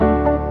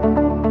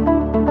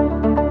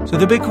So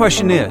the big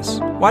question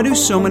is, why do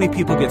so many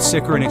people get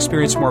sicker and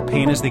experience more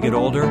pain as they get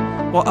older,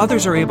 while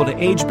others are able to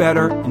age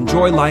better,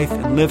 enjoy life,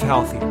 and live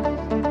healthier?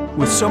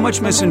 With so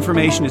much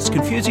misinformation, it's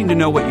confusing to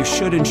know what you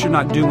should and should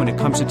not do when it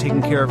comes to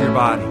taking care of your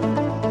body.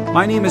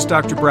 My name is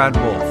Dr. Brad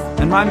Wolfe,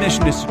 and my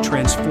mission is to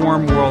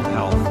transform world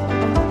health.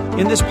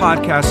 In this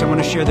podcast, I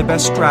want to share the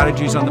best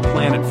strategies on the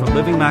planet for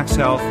living max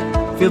health,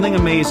 feeling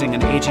amazing,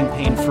 and aging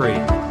pain-free.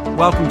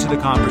 Welcome to the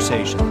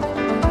conversation.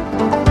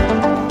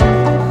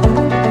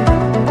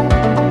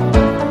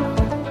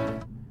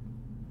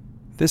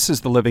 This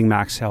is the Living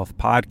Max Health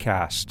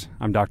podcast.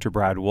 I'm Dr.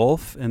 Brad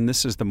Wolfe, and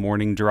this is the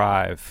Morning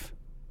Drive.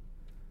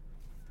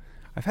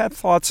 I've had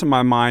thoughts in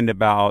my mind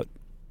about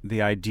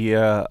the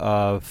idea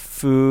of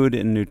food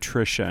and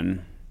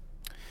nutrition.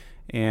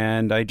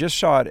 And I just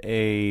shot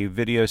a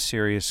video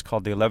series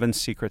called The 11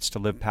 Secrets to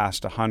Live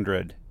Past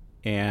 100.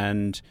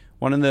 And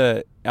one of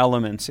the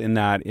elements in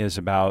that is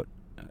about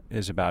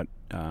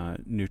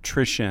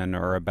nutrition,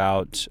 or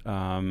about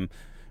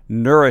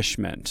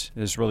nourishment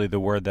is really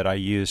the word that I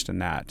used in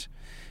that.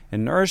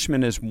 And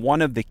nourishment is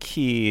one of the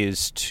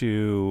keys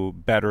to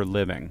better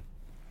living.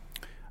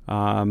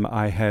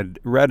 I had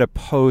read a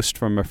post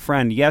from a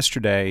friend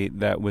yesterday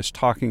that was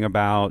talking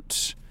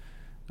about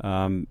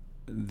how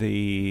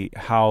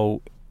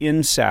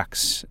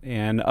insects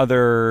and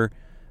other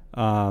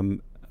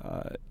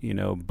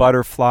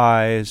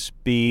butterflies,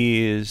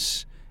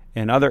 bees,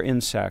 and other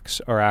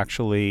insects are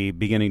actually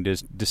beginning to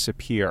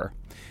disappear.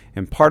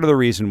 And part of the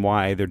reason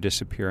why they're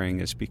disappearing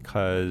is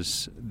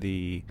because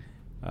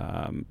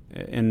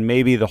and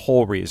maybe the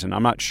whole reason,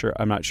 I'm not sure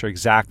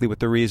exactly what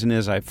the reason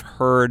is. I've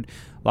heard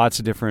lots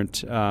of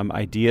different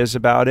ideas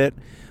about it,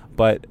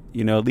 but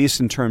at least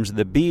in terms of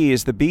the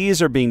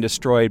bees are being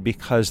destroyed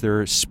because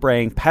they're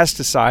spraying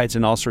pesticides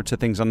and all sorts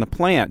of things on the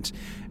plant,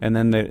 and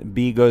then the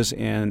bee goes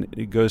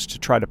to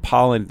try to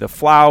pollinate the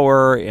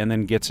flower, and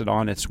then gets it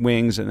on its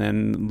wings, and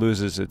then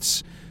loses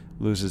its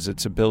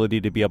ability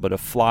to be able to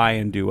fly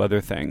and do other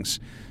things.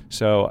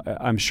 So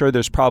I'm sure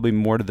there's probably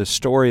more to the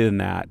story than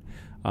that.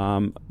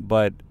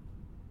 But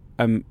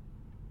I'm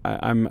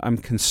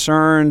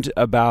concerned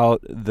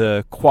about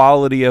the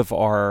quality of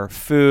our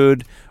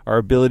food, our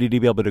ability to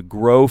be able to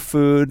grow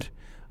food.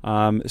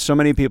 So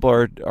many people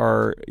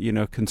are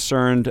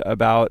concerned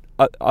about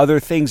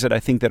other things that I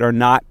think that are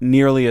not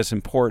nearly as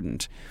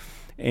important.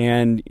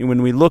 And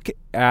when we look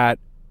at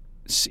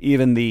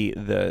even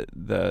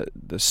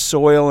the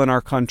soil in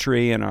our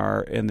country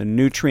and the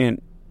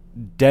nutrient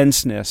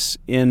denseness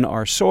in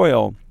our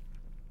soil,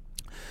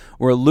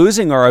 we're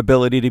losing our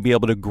ability to be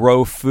able to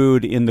grow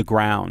food in the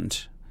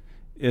ground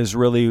is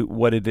really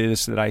what it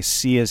is that I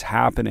see is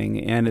happening.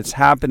 And it's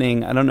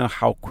happening, I don't know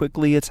how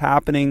quickly it's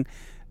happening,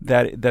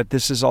 that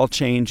this is all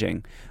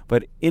changing.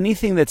 But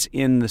anything that's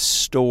in the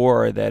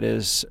store that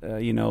is,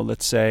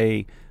 let's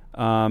say,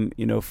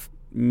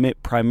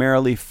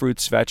 primarily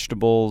fruits,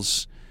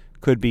 vegetables,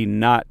 could be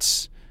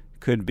nuts,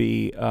 could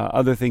be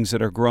other things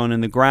that are grown in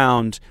the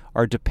ground,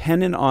 are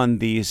dependent on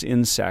these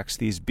insects,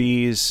 these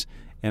bees,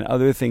 and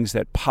other things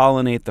that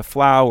pollinate the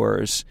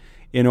flowers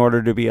in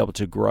order to be able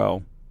to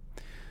grow.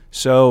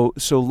 So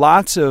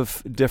lots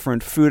of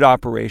different food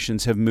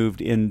operations have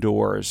moved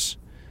indoors.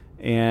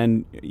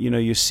 And,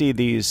 you see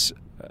these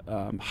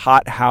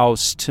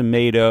hothouse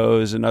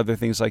tomatoes and other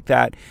things like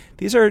that.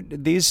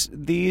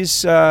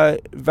 These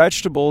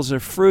vegetables or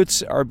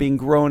fruits are being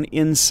grown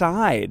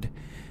inside.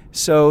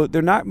 So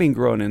they're not being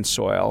grown in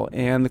soil.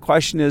 And the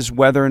question is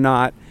whether or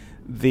not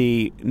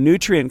the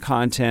nutrient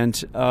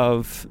content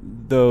of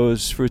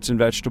those fruits and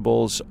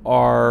vegetables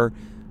are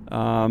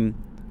they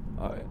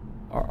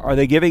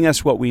giving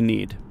us what we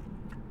need?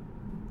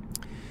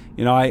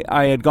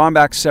 I had gone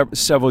back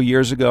several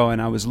years ago, and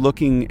I was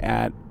looking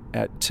at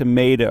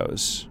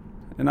tomatoes.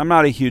 And I'm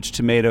not a huge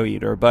tomato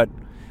eater, but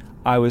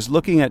I was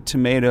looking at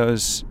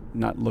tomatoes.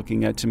 Not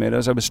looking at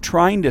tomatoes. I was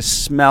trying to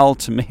smell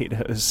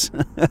tomatoes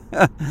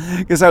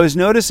because I was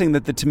noticing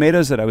that the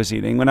tomatoes that I was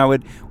eating, when I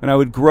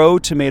would grow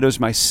tomatoes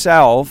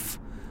myself,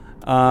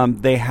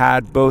 they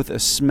had both a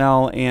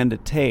smell and a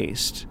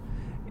taste.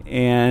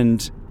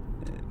 And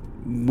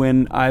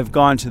when I've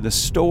gone to the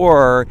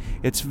store,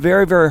 it's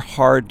very, very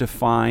hard to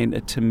find a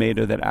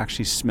tomato that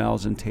actually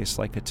smells and tastes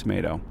like a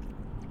tomato.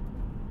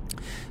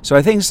 So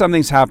I think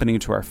something's happening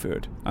to our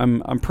food.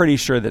 I'm pretty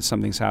sure that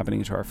something's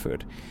happening to our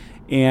food.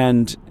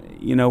 And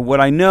what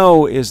I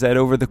know is that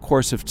over the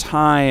course of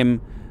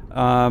time,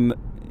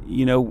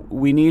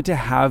 we need to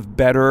have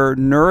better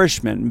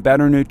nourishment,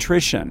 better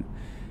nutrition.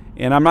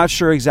 And I'm not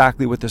sure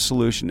exactly what the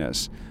solution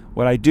is.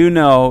 What I do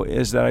know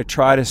is that I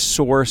try to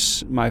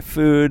source my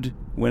food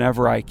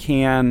whenever I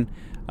can,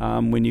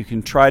 when you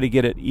can try to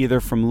get it either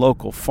from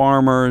local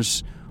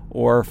farmers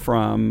or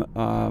from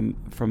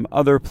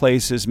other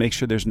places. Make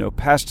sure there's no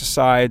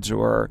pesticides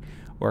or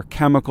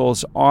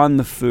chemicals on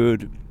the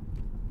food.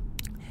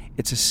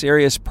 It's a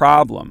serious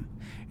problem.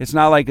 It's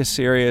not like a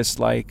serious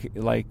a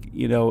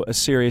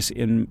serious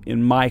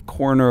in my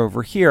corner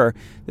over here.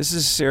 This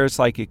is serious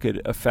like it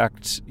could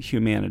affect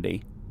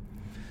humanity.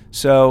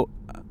 So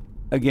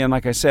again,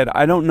 like I said,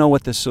 I don't know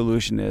what the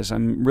solution is.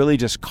 I'm really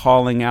just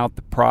calling out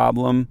the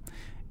problem,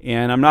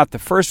 and I'm not the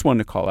first one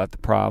to call out the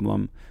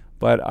problem,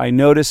 but I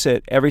notice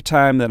it every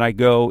time that I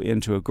go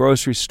into a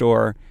grocery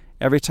store,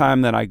 every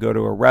time that I go to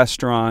a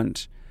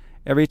restaurant,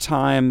 every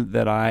time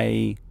that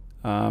I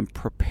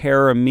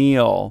prepare a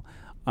meal.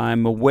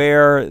 I'm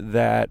aware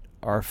that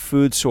our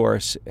food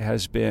source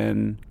has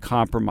been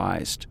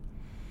compromised.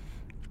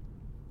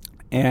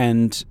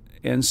 And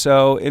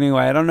so,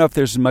 anyway, I don't know if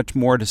there's much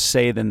more to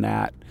say than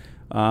that.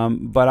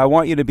 But I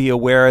want you to be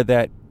aware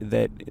that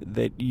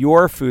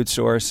your food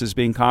source is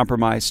being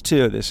compromised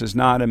too. This is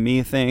not a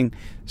me thing.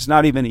 It's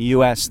not even a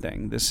U.S.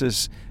 thing.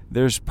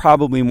 There's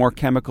probably more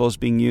chemicals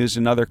being used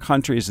in other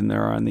countries than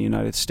there are in the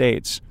United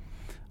States.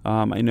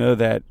 I know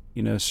that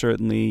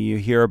certainly you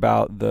hear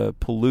about the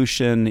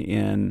pollution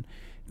in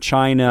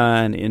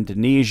China and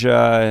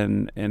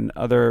Indonesia and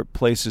other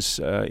places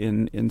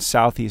in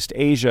Southeast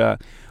Asia,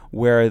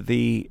 where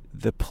the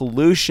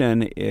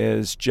pollution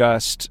is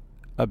just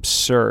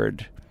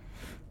absurd.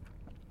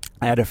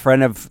 I had a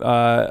friend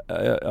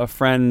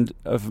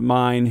of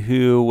mine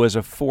who was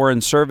a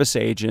foreign service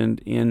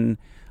agent in,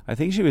 I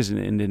think she was in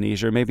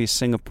Indonesia, or maybe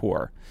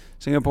Singapore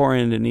or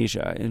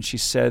Indonesia, and she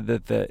said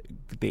that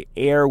the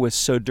air was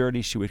so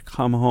dirty she would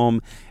come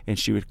home and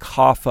she would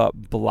cough up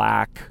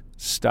black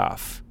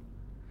stuff.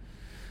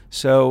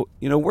 So,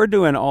 we're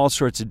doing all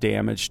sorts of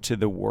damage to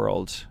the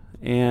world.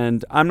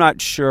 And I'm not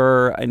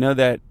sure, I know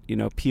that,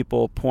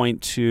 people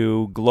point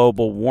to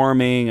global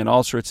warming and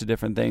all sorts of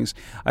different things.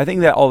 I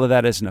think that all of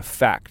that is an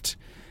effect.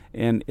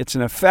 And it's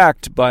an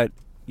effect, but,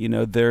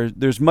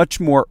 there's much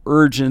more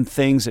urgent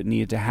things that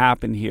need to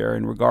happen here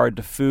in regard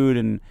to food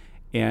and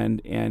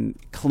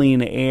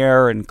clean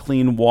air and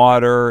clean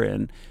water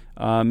and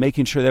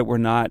making sure that we're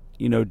not,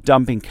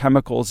 dumping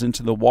chemicals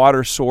into the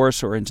water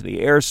source or into the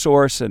air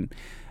source.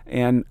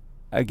 And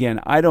again,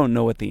 I don't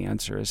know what the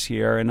answer is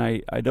here, and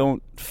I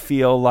don't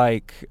feel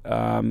like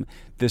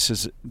this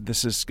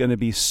is going to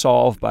be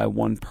solved by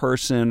one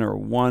person or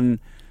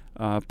one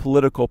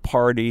political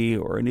party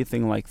or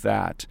anything like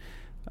that.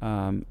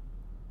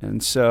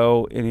 And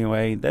so,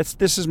 anyway,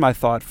 this is my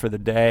thought for the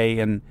day,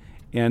 and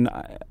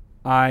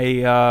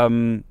I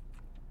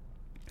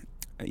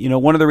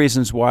one of the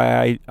reasons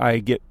why I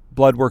get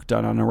blood work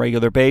done on a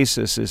regular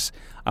basis is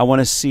I want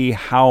to see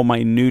how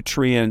my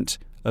nutrient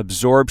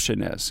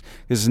absorption is.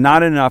 It's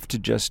not enough to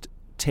just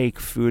take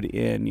food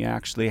in. You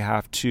actually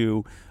have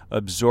to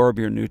absorb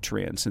your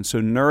nutrients. And so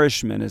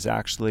nourishment is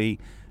actually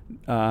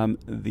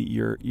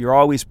you're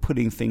always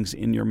putting things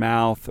in your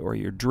mouth or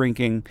you're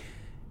drinking,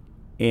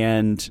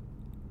 and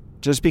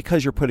just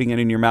because you're putting it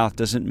in your mouth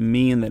doesn't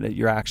mean that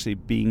you're actually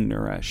being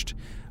nourished.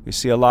 We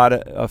see a lot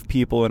of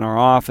people in our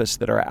office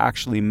that are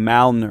actually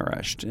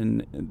malnourished,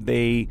 and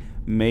they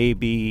may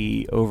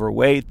be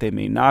overweight, they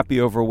may not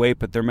be overweight,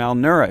 but they're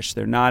malnourished.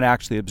 They're not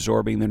actually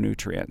absorbing the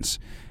nutrients.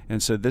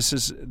 And so this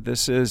is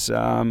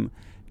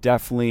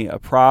definitely a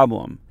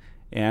problem.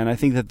 And I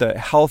think that the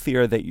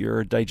healthier that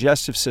your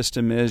digestive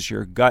system is,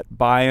 your gut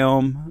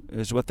biome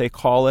is what they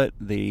call it,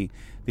 the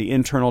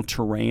internal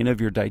terrain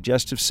of your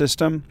digestive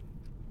system,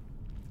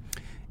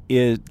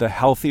 is the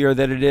healthier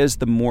that it is,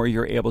 the more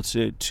you're able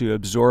to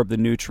absorb the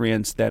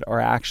nutrients that are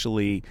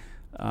actually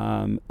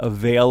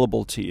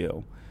available to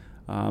you.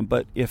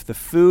 But if the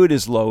food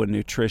is low in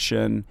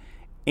nutrition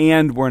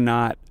and we're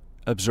not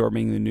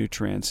absorbing the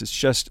nutrients, it's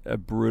just a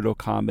brutal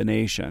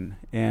combination.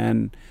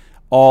 And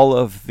all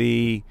of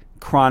the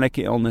chronic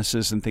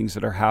illnesses and things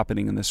that are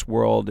happening in this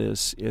world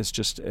is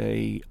just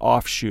a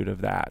offshoot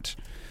of that.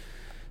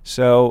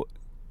 So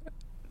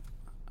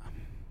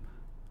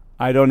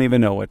I don't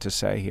even know what to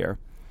say here.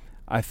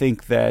 I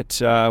think that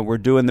we're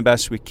doing the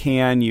best we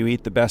can. You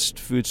eat the best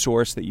food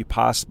source that you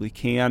possibly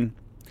can.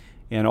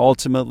 And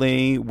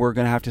ultimately, we're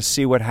going to have to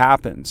see what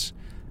happens.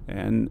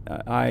 And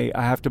I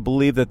have to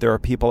believe that there are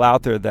people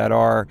out there that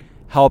are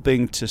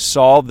helping to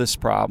solve this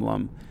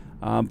problem.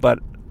 But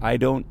I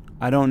don't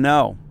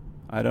know.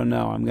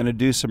 I'm going to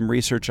do some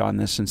research on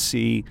this and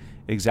see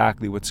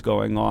exactly what's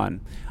going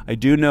on. I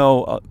do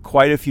know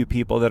quite a few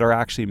people that are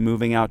actually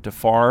moving out to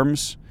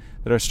farms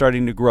that are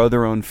starting to grow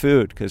their own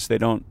food because they're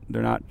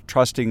not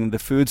trusting the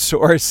food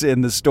source in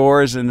the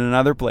stores and in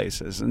other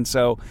places. And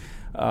so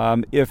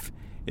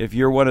if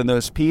you're one of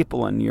those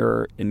people and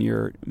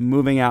you're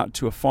moving out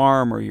to a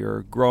farm or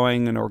you're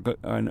growing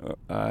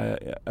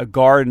a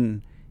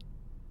garden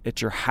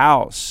at your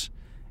house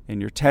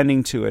and you're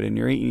tending to it and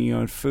you're eating your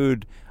own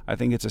food, I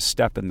think it's a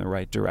step in the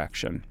right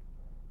direction.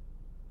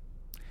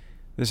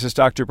 This is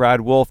Dr.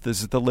 Brad Wolf.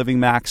 This is the Living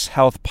Max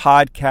Health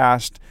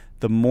Podcast,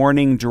 The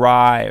Morning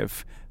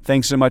Drive.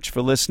 Thanks so much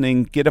for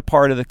listening. Get a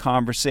part of the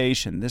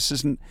conversation. This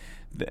isn't,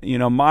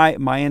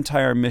 my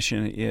entire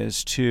mission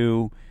is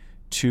to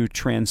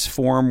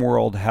transform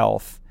world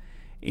health.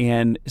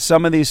 And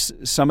some of these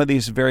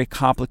very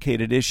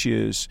complicated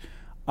issues,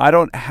 I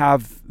don't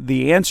have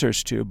the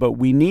answers to, but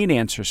we need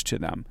answers to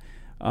them.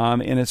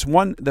 And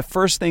the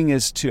first thing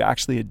is to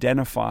actually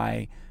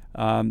identify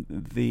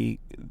the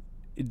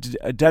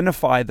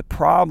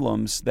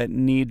problems that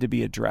need to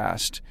be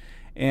addressed.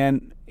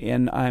 And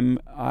and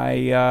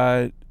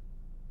I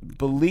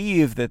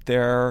believe that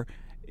there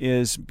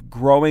is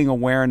growing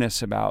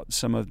awareness about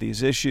some of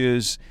these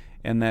issues,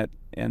 and that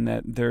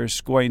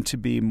there's going to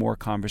be more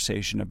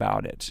conversation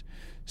about it.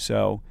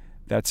 So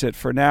that's it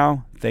for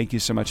now. Thank you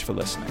so much for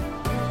listening.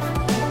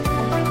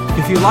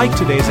 If you liked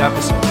today's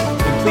episode,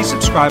 then please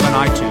subscribe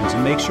on iTunes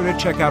and make sure to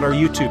check out our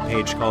YouTube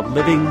page called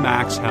Living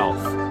Max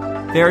Health.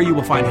 There you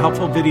will find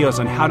helpful videos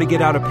on how to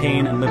get out of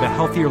pain and live a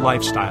healthier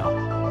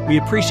lifestyle. We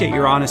appreciate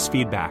your honest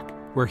feedback.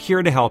 We're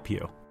here to help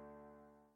you.